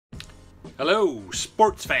Hello,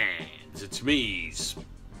 sports fans. It's me,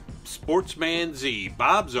 Sportsman Z,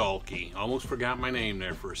 Bob Zuhlke. Almost forgot my name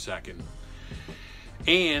there for a second.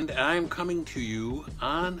 And I'm coming to you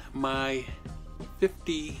on my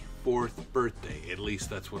 54th birthday. At least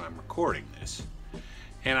that's when I'm recording this.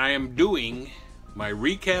 And I am doing my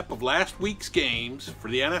recap of last week's games for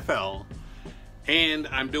the NFL. And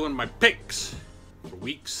I'm doing my picks for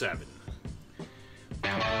week 7.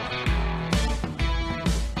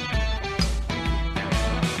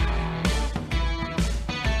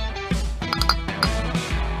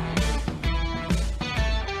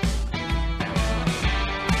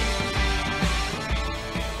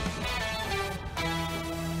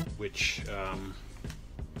 Which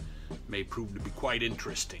may prove to be quite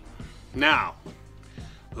interesting. Now,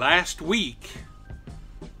 last week,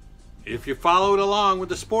 if you followed along with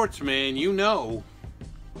the Sportsman, you know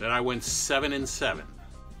that I went 7-7.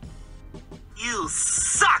 You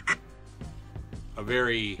suck! A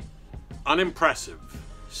very unimpressive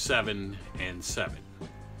 7-7.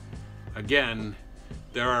 Again,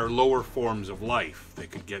 there are lower forms of life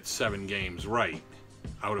that could get 7 games right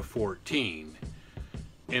out of 14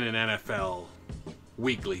 in an NFL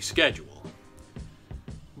weekly schedule.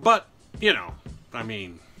 But, you know, I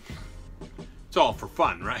mean, it's all for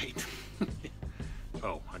fun, right?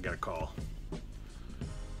 Oh, I got a call.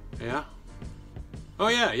 Yeah? Oh,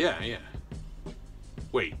 yeah.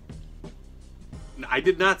 Wait. I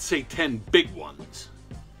did not say 10 big ones.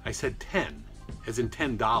 I said 10, as in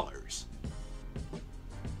 $10.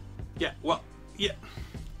 Yeah, well, yeah.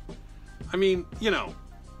 I mean, you know,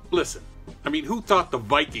 listen. I mean, who thought the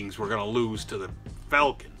Vikings were going to lose to the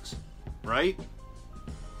Falcons, right?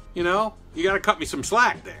 You know, you got to cut me some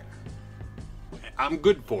slack there. I'm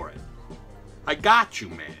good for it. I got you,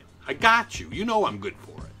 man. I got you. You know I'm good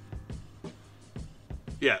for it.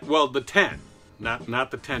 Yeah, well, the 10, not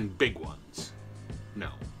the 10 big ones. No.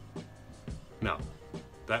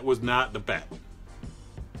 That was not the bet.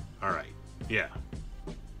 All right. Yeah.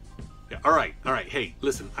 All right. Hey,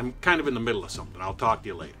 listen, I'm kind of in the middle of something. I'll talk to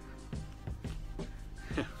you later.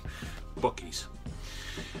 Bookies.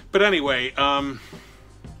 But anyway,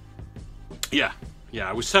 yeah,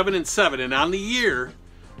 I was 7-7, and on the year,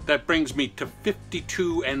 that brings me to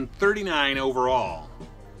 52-39 overall,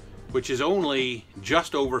 which is only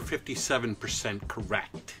just over 57%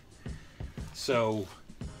 correct. So,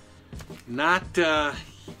 not,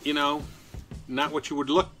 you know, not what you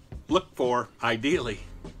would look for, ideally,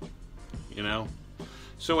 you know.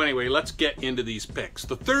 So anyway, let's get into these picks.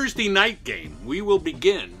 The Thursday night game, we will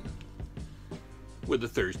begin with the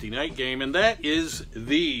Thursday night game, and that is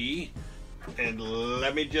and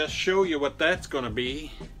let me just show you what that's going to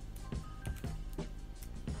be.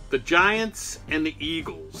 The Giants and the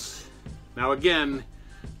Eagles. Now again,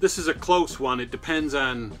 this is a close one. It depends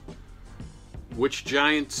on which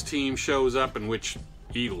Giants team shows up and which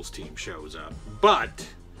Eagles team shows up. But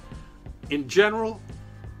in general,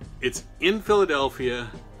 it's in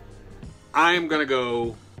Philadelphia. I am going to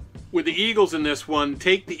go with the Eagles in this one.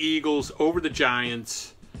 Take the Eagles over the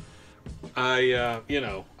Giants. You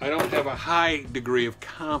know, I don't have a high degree of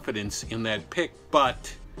confidence in that pick,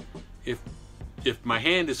 but if my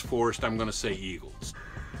hand is forced, I'm going to say Eagles.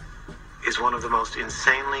 Is one of the most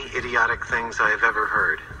insanely idiotic things I have ever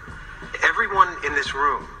heard. Everyone in this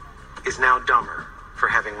room is now dumber for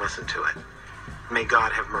having listened to it. May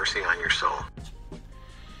God have mercy on your soul.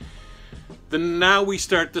 Then now we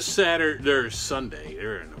start the Sunday.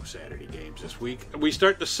 There are no Saturday games this week. We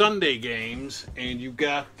start the Sunday games, and you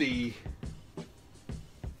got the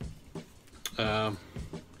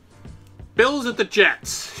Bills at the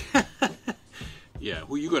Jets. Yeah,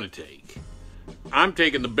 who are you going to take? I'm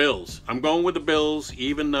taking the Bills. I'm going with the Bills,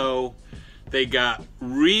 even though they got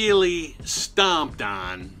really stomped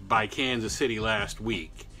on by Kansas City last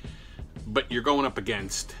week. But you're going up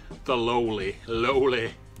against the lowly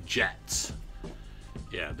Jets.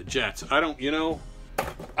 Yeah, the Jets. I don't know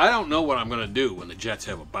what I'm going to do when the Jets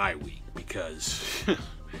have a bye week, because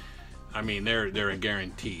I mean, they're a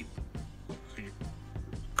guaranteed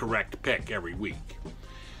correct pick every week.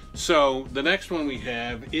 So the next one we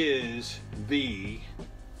have is the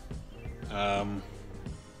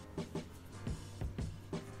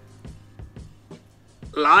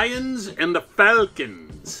Lions and the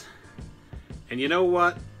Falcons. And you know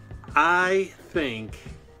what? I think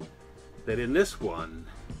that in this one,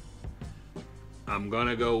 I'm going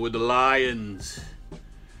to go with the Lions.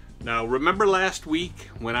 Now, remember last week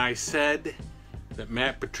when I said that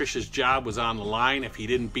Matt Patricia's job was on the line if he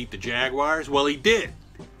didn't beat the Jaguars? Well, he did.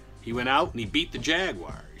 He went out and he beat the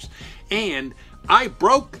Jaguars. And I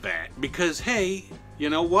broke that because, hey, you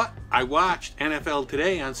know what? I watched NFL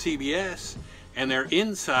Today on CBS, and their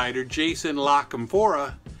insider, Jason La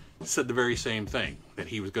Canfora, said the very same thing, that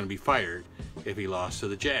he was going to be fired if he lost to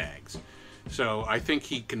the Jags. So I think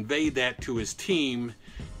he conveyed that to his team.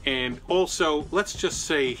 And also, let's just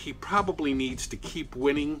say he probably needs to keep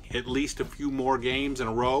winning at least a few more games in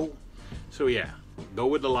a row. So yeah, go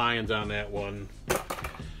with the Lions on that one.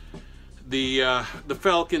 The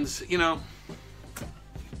Falcons, you know,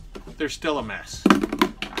 they're still a mess.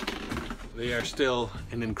 They are still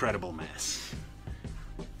an incredible mess.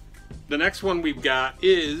 The next one we've got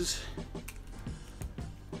is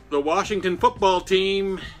the Washington football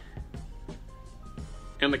team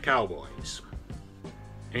and the Cowboys.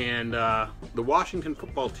 And the Washington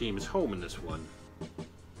football team is home in this one.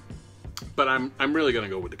 But I'm really going to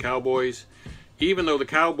go with the Cowboys. Even though the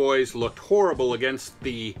Cowboys looked horrible against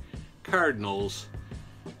the Cardinals,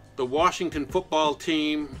 the Washington football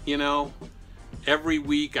team, you know, every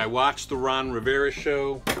week I watch the Ron Rivera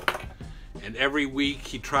show, and every week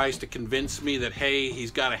he tries to convince me that, hey, he's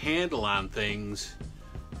got a handle on things,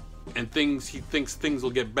 and he thinks things will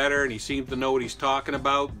get better, and he seems to know what he's talking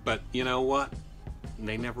about, but you know what?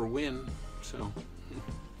 They never win, so.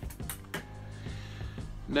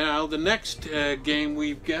 Now, the next game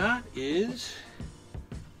we've got is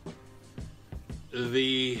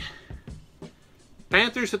the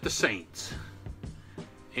Panthers at the Saints.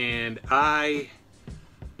 And I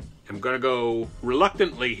am going to go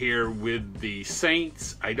reluctantly here with the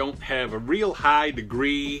Saints. I don't have a real high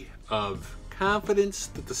degree of confidence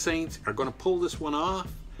that the Saints are going to pull this one off.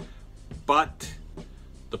 But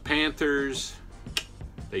the Panthers,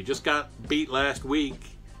 they just got beat last week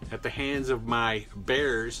at the hands of my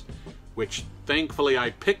Bears, which thankfully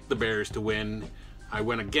I picked the Bears to win. I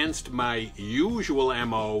went against my usual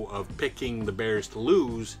MO of picking the Bears to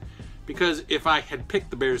lose, because if I had picked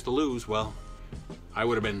the Bears to lose, well, I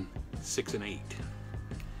would have been 6-8.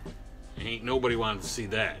 Ain't nobody wanted to see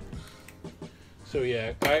that. So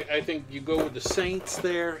yeah, I think you go with the Saints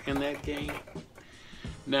there in that game.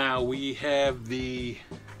 Now we have the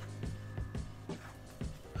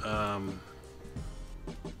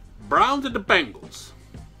Browns at the Bengals.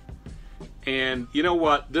 And you know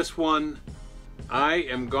what? This one, I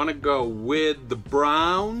am going to go with the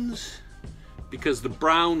Browns, because the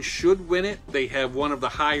Browns should win it. They have one of the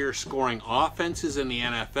higher scoring offenses in the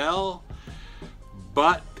NFL.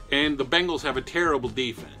 And the Bengals have a terrible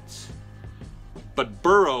defense. But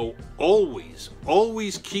Burrow always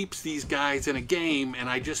keeps these guys in a game, and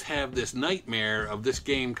I just have this nightmare of this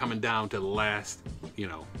game coming down to the last,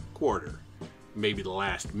 quarter. Maybe the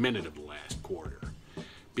last minute of the last quarter.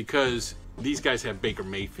 Because these guys have Baker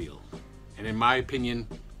Mayfield. And in my opinion,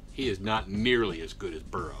 he is not nearly as good as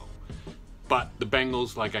Burrow. But the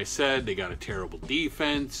Bengals, like I said, they got a terrible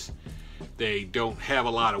defense. They don't have a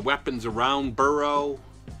lot of weapons around Burrow.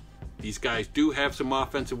 These guys do have some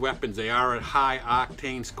offensive weapons. They are a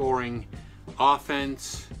high-octane scoring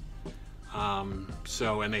offense. And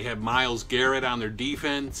they have Myles Garrett on their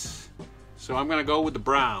defense. So I'm going to go with the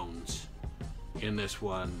Browns in this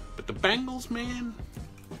one. But the Bengals, man,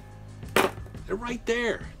 they're right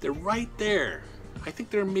there. They're right there. I think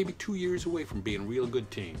they're maybe 2 years away from being a real good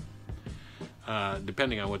team.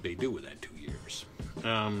 Depending on what they do with that 2 years.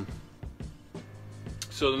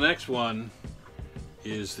 So the next one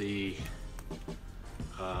is the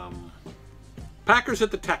Packers at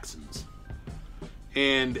the Texans.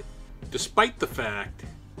 And despite the fact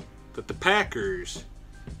that the Packers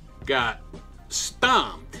got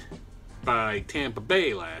stomped by Tampa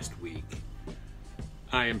Bay last week,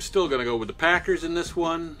 I am still going to go with the Packers in this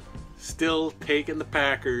one. Still taking the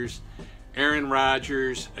Packers. Aaron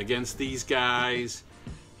Rodgers against these guys.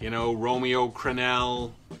 Romeo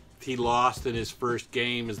Crennel, he lost in his first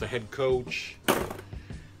game as the head coach.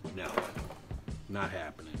 No, not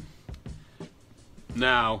happening.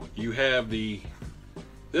 Now, you have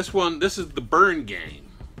this is the burn game,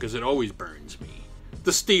 because it always burns me.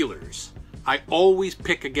 The Steelers. I always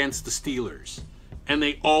pick against the Steelers, and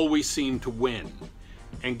they always seem to win.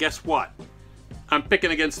 And guess what? I'm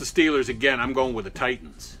picking against the Steelers again. I'm going with the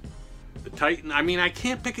Titans. I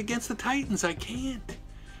can't pick against the Titans. I can't.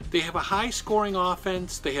 They have a high-scoring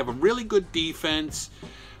offense. They have a really good defense.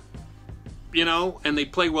 And they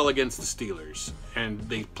play well against the Steelers. And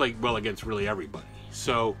they play well against really everybody.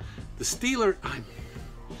 So, the Steelers...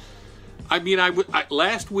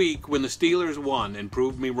 last week when the Steelers won and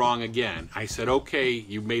proved me wrong again, I said, okay,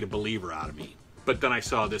 you made a believer out of me. But then I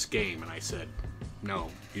saw this game and I said, no,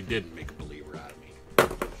 you didn't make a believer out of me.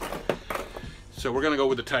 So we're going to go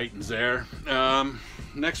with the Titans there.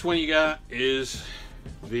 Next one you got is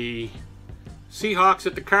the Seahawks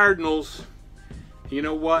at the Cardinals. you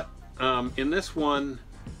know what? In this one,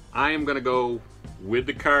 I am going to go with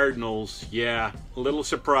the Cardinals. Yeah, a little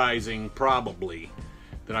surprising, probably,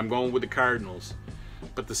 that I'm going with the Cardinals.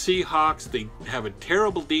 But the Seahawks, they have a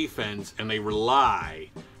terrible defense, and they rely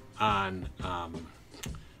on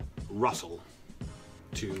Russell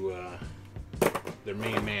to their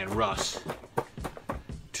main man, Russ,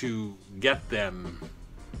 to get them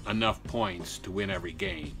enough points to win every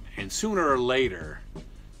game. And sooner or later,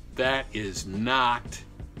 that is not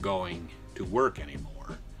going to work anymore.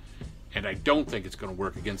 And I don't think it's going to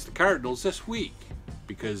work against the Cardinals this week,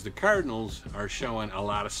 because the Cardinals are showing a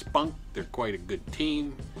lot of spunk. They're quite a good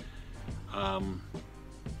team.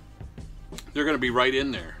 They're going to be right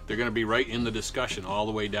in there. They're going to be right in the discussion all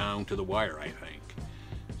the way down to the wire, I think.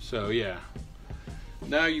 So, yeah.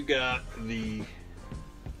 Now you got the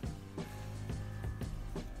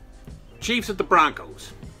Chiefs at the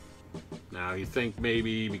Broncos. Now you think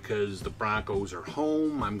maybe because the Broncos are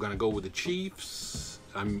home, I'm going to go with the Chiefs.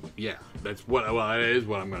 Yeah, that is what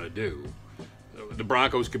I'm going to do. The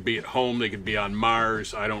Broncos could be at home, they could be on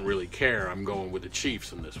Mars. I don't really care. I'm going with the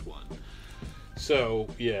Chiefs in this one. So,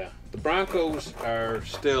 yeah, the Broncos are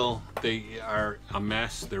still, they are a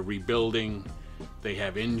mess. They're rebuilding. They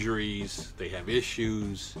have injuries. They have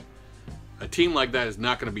issues. A team like that is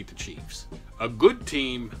not going to beat the Chiefs. A good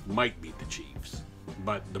team might beat the Chiefs.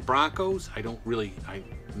 But the Broncos, I'm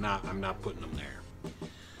not putting them there.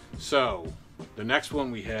 So, the next one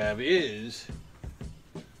we have is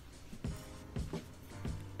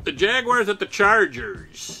the Jaguars at the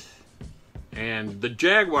Chargers. And the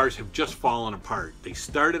Jaguars have just fallen apart. They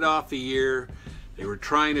started off the year, they were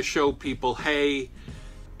trying to show people, hey,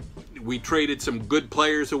 we traded some good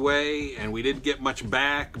players away and we didn't get much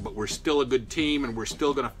back, but we're still a good team and we're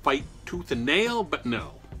still going to fight tooth and nail. But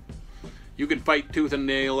no. You can fight tooth and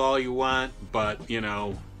nail all you want, but, you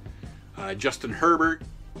know, Justin Herbert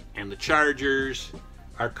and the Chargers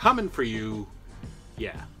are coming for you.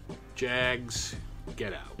 Yeah, Jags,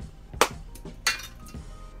 get out.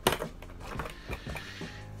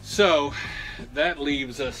 So, that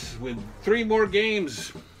leaves us with 3 more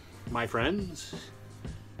games, my friends.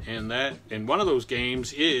 And one of those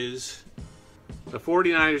games is the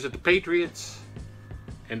 49ers at the Patriots.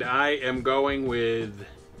 And I am going with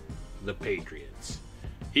the Patriots.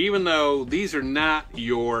 Even though these are not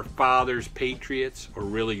your father's Patriots, or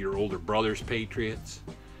really your older brother's Patriots,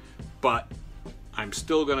 but I'm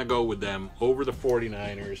still going to go with them over the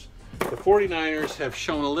 49ers. The 49ers have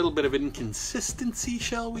shown a little bit of inconsistency,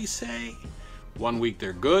 shall we say. One week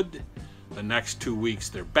they're good, the next 2 weeks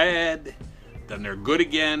they're bad, then they're good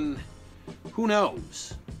again. Who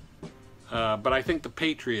knows? But I think the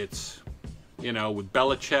Patriots, you know, with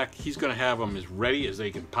Belichick, he's going to have them as ready as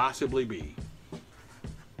they can possibly be.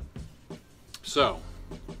 So,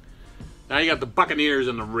 now you got the Buccaneers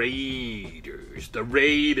and the Raiders. The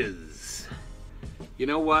Raiders. You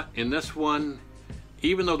know what? In this one,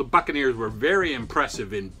 even though the Buccaneers were very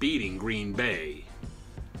impressive in beating Green Bay,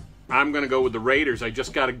 I'm going to go with the Raiders. I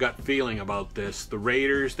just got a gut feeling about this. The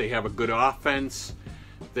Raiders, they have a good offense.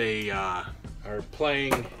 They are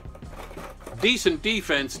playing decent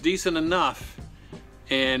defense, decent enough.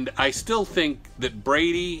 And I still think that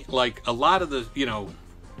Brady, like a lot of the, you know,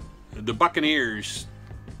 the Buccaneers,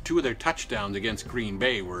 2 of their touchdowns against Green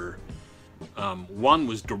Bay were, one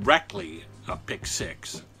was directly a pick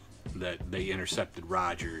 6 that they intercepted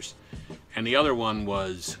Rodgers, and the other one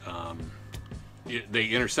was they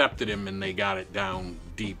intercepted him and they got it down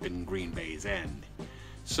deep in Green Bay's end.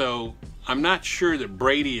 So I'm not sure that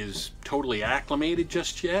Brady is totally acclimated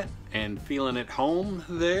just yet and feeling at home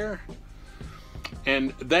there.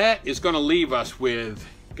 And that is going to leave us with,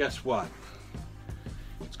 guess what?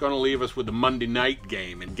 It's going to leave us with the Monday night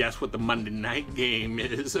game. And guess what the Monday night game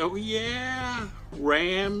is? Oh yeah,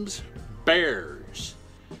 Rams, Bears.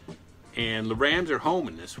 And the Rams are home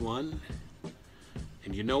in this one.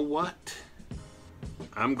 And you know what?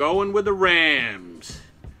 I'm going with the Rams.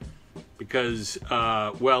 Because,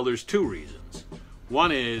 well, there's 2 reasons.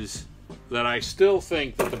 One is that I still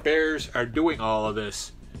think that the Bears are doing all of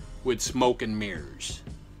this with smoke and mirrors.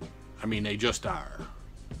 I mean, they just are.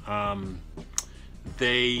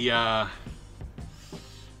 Yeah,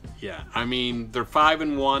 I mean, they're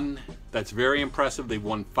 5-1. That's very impressive. They've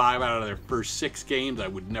won 5 out of their first 6 games. I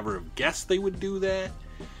would never have guessed they would do that.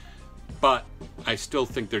 But I still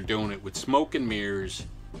think they're doing it with smoke and mirrors.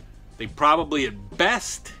 They probably, at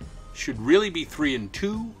best, should really be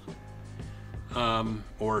 3-2.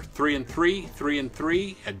 Or 3-3.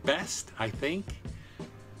 3-3 at best, I think.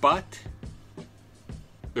 But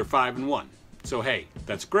they're 5-1. So, hey,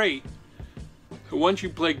 that's great. Once you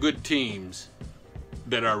play good teams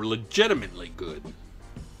that are legitimately good,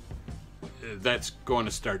 that's going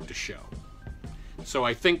to start to show. So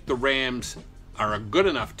I think the Rams are a good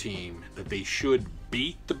enough team that they should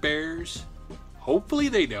beat the Bears. Hopefully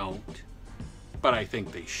they don't, but I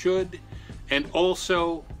think they should. And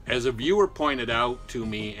also, as a viewer pointed out to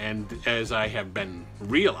me, and as I have been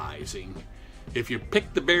realizing, if you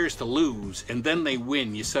pick the Bears to lose and then they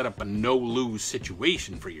win, you set up a no-lose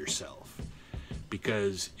situation for yourself.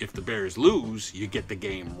 Because if the Bears lose, you get the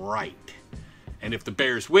game right. And if the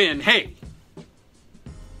Bears win, hey,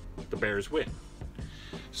 the Bears win.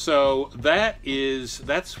 So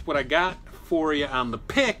that's what I got for you on the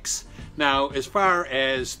picks. Now, as far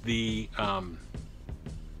as the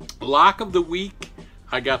lock of the week,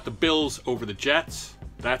 I got the Bills over the Jets.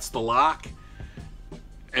 That's the lock.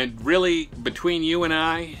 And really, between you and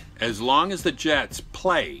I, as long as the Jets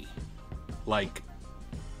play like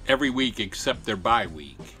every week except their bye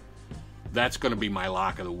week, that's going to be my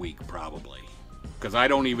lock of the week probably. Because I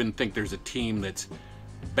don't even think there's a team that's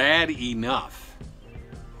bad enough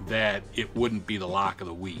that it wouldn't be the lock of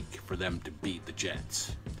the week for them to beat the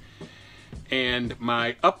Jets. And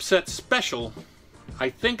my upset special, I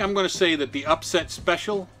think I'm going to say that the upset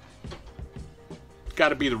special got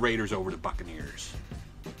to be the Raiders over the Buccaneers.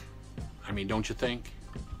 I mean, don't you think?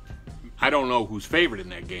 I don't know who's favored in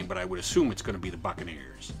that game, but I would assume it's going to be the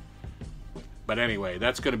Buccaneers. But anyway,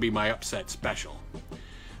 that's going to be my upset special.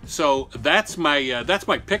 So that's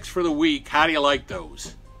my picks for the week. How do you like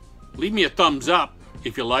those? Leave me a thumbs up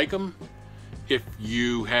if you like them. If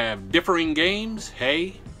you have differing games,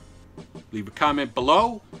 hey, leave a comment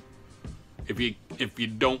below. If you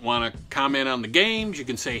don't want to comment on the games, you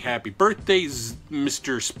can say happy birthday,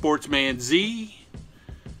 Mr. Sportsman Z.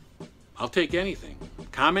 I'll take anything.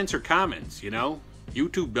 Comments are comments, you know.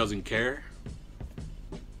 YouTube doesn't care.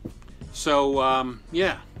 So,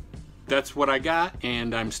 yeah, that's what I got,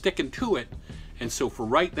 and I'm sticking to it. And so for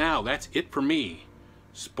right now, that's it for me.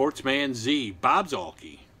 Sportsman Z, Bob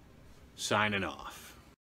Zuhlke, signing off.